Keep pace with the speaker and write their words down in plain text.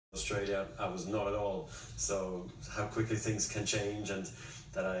Australia, I was not at all. So how quickly things can change, and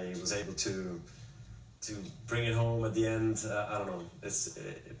that I was able to bring it home at the end. I don't know.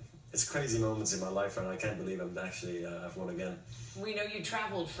 It's crazy moments in my life, and I can't believe I've won again. We know you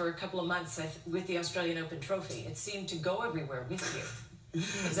traveled for a couple of months with the Australian Open trophy. It seemed to go everywhere with you.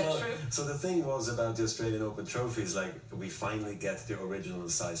 Is that true? So the thing was about the Australian Open trophy is like we finally get the original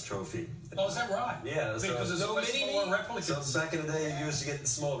size trophy. Oh, is that right? Yeah. Because there's no smaller replicas. So back in the day, you used to get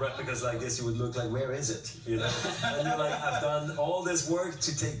small replicas like this. You would look like, where is it? You know. And you're like, I've done all this work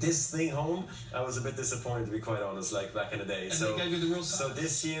to take this thing home. I was a bit disappointed, to be quite honest. Like back in the day. And they gave you the real size. So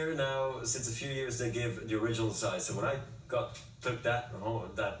this year now, since a few years, they give the original size. So when I took that home,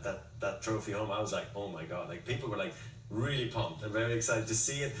 that trophy home, I was like, oh my god! Like people were like really pumped and very excited to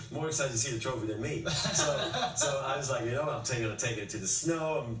see it, more excited to see the trophy than me. So I was like, you know, I'm going to take it to the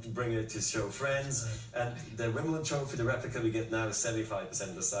snow, I'm bringing it to show friends. And the Wimbledon trophy, the replica we get now is 75%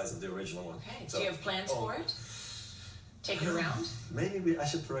 of the size of the original one. Okay, so, do you have plans for it? Take it around? Maybe I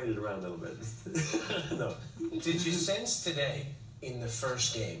should parade it around a little bit. No. Did you sense today in the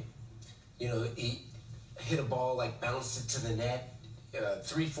first game, you know, he hit a ball, like bounced it to the net,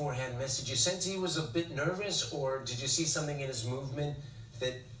 3 forehand miss. Did you sense he was a bit nervous, or did you see something in his movement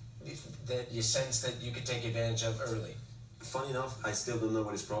that you sense that you could take advantage of early? Funny enough, I still don't know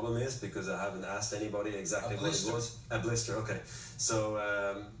what his problem is because I haven't asked anybody exactly what it was. A blister, okay.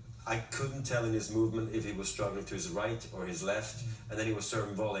 So I couldn't tell in his movement if he was struggling to his right or his left, and then he was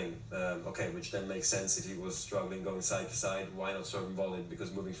serving volleying. Okay, which then makes sense if he was struggling going side to side. Why not serving volleying?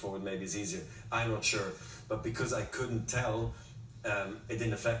 Because moving forward maybe is easier. I'm not sure, but because I couldn't tell. It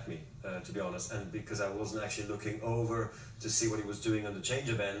didn't affect me, to be honest, and because I wasn't actually looking over to see what he was doing on the change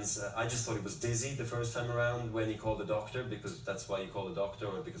of ends. I just thought he was dizzy the first time around when he called the doctor, because that's why you call the doctor,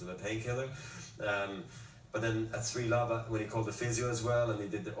 or because of a painkiller. But then at 3-love, when he called the physio as well, and he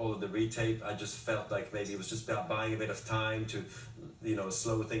did all of the retape, I just felt like maybe he was just buying a bit of time to, you know,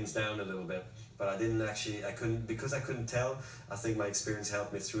 slow things down a little bit. But I didn't actually, because I couldn't tell. I think my experience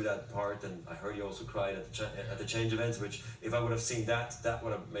helped me through that part, and I heard he also cried at the change of ends, which if I would have seen that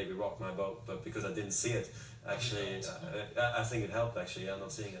would have maybe rocked my boat. But because I didn't see it, actually, I think it helped. Actually, yeah,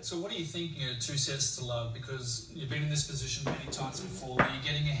 not seeing it. So what do you think? 2 sets to love, because you've been in this position many times before. Are you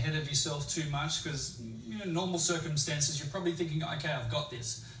getting ahead of yourself too much? Because normal circumstances, you're probably thinking, okay, I've got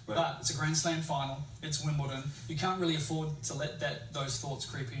this. Right. But it's a Grand Slam final. It's Wimbledon. You can't really afford to let those thoughts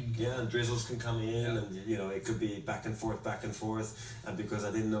creep in. Yeah, and drizzles can come in, and you know it could be back and forth. And because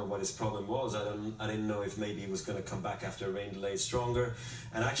I didn't know what his problem was, I didn't know if maybe he was going to come back after a rain delay stronger.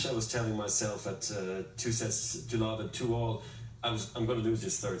 And actually, I was telling myself at 2 sets to love and 2-all. I'm going to lose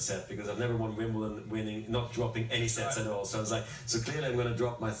this third set because I've never won Wimbledon not dropping any sets at all. So I was like, so clearly I'm going to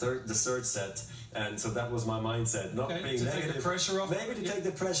drop the third set, and so that was my mindset, not being negative. Take the pressure off. Maybe to take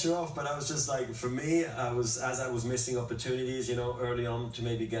the pressure off, but I was just like, for me, as I was missing opportunities, you know, early on to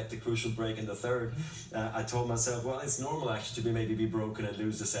maybe get the crucial break in the third. I told myself, well, it's normal actually to maybe be broken and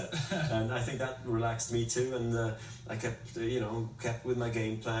lose the set, and I think that relaxed me too, and I kept with my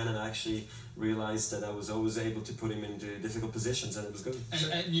game plan, and actually realized that I was always able to put him into difficult positions, and it was good.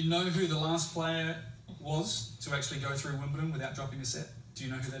 And you know who the last player was to actually go through Wimbledon without dropping a set? Do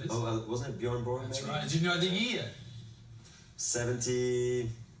you know who that is? Oh, wasn't it Bjorn Borg? That's right. Do you know the year? 70.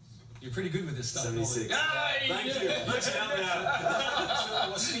 You're pretty good with this stuff. 76. Thank you.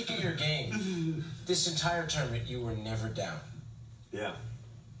 Well, speaking of your game, this entire tournament you were never down. Yeah.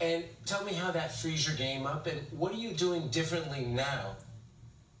 And tell me how that frees your game up, and what are you doing differently now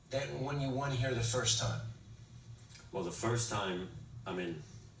than when you won here the first time? Well, the first time, I mean,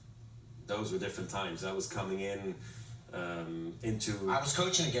 those were different times. I was coming in I was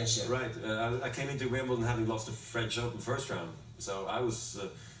coaching against you. Right. I came into Wimbledon having lost the French Open first round. So I was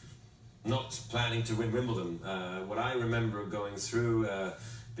not planning to win Wimbledon. What I remember going through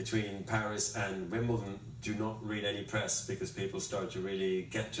between Paris and Wimbledon, do not read any press, because people start to really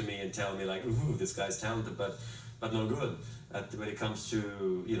get to me and tell me like, ooh, this guy's talented, but no good when it comes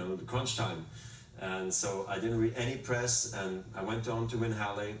to, you know, the crunch time. And so I didn't read any press, and I went on to win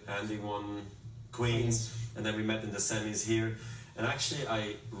Halle. Andy won Queens, and then we met in the semis here. And actually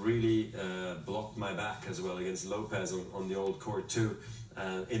I really blocked my back as well against Lopez on the old court too,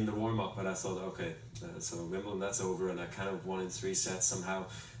 in the warm-up, and I thought, okay, so Wimbledon, that's over, and I kind of won in 3 sets somehow.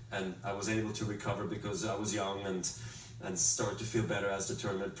 And I was able to recover because I was young and started to feel better as the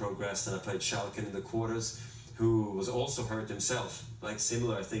tournament progressed. And I played Schalken in the quarters, who was also hurt himself, like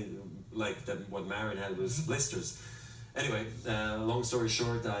similar, I think, like what Marin had was blisters. Anyway, long story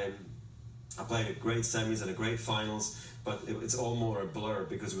short, I played a great semis and a great finals, but it's all more a blur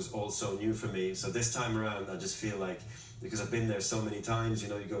because it was all so new for me. So this time around, I just feel like because I've been there so many times. You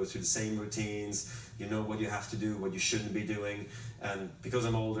know, you go through the same routines, you know what you have to do, what you shouldn't be doing, and because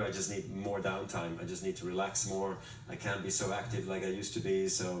I'm older, I just need more downtime. I just need to relax more. I can't be so active like I used to be,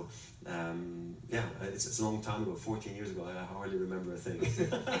 so yeah, it's a long time ago, 14 years ago. I hardly remember a thing.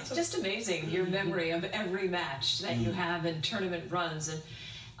 It's just amazing, your memory of every match that you have in tournament runs. And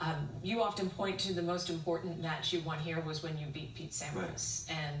you often point to the most important match you won here was when you beat Pete Sampras,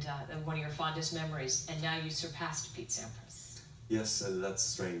 and one of your fondest memories, and now you surpassed Pete Sampras. Yes, and that's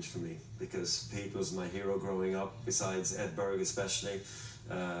strange for me, because Pete was my hero growing up, besides Ed Berg especially.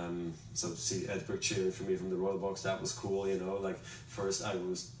 So to see Ed Berg cheering for me from the Royal Box, that was cool, you know. Like, first I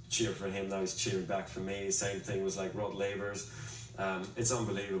was cheering for him, now he's cheering back for me. Same thing was like Rod Laver's. It's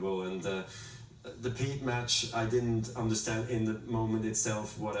unbelievable, and the Pete match, I didn't understand in the moment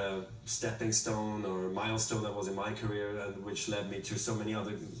itself what a stepping stone or milestone that was in my career, and which led me to so many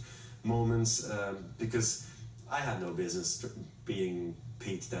other moments, because I had no business being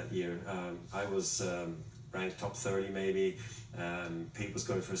Pete that year. I was ranked top 30 maybe. Pete was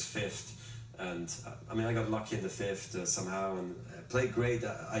going for his 5th, and I mean, I got lucky in the 5th somehow, and played great.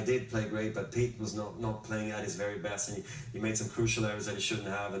 I did play great, but Pete was not playing at his very best, and he made some crucial errors that he shouldn't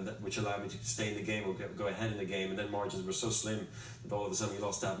have, and which allowed me to stay in the game or go ahead in the game, and then margins were so slim that all of a sudden we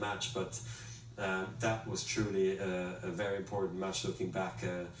lost that match. But that was truly a very important match looking back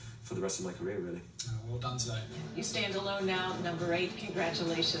for the rest of my career, really. Well done today. You stand alone now, number 8.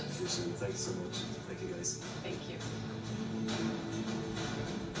 Congratulations. Thanks so much. Thank you, guys. Thank you.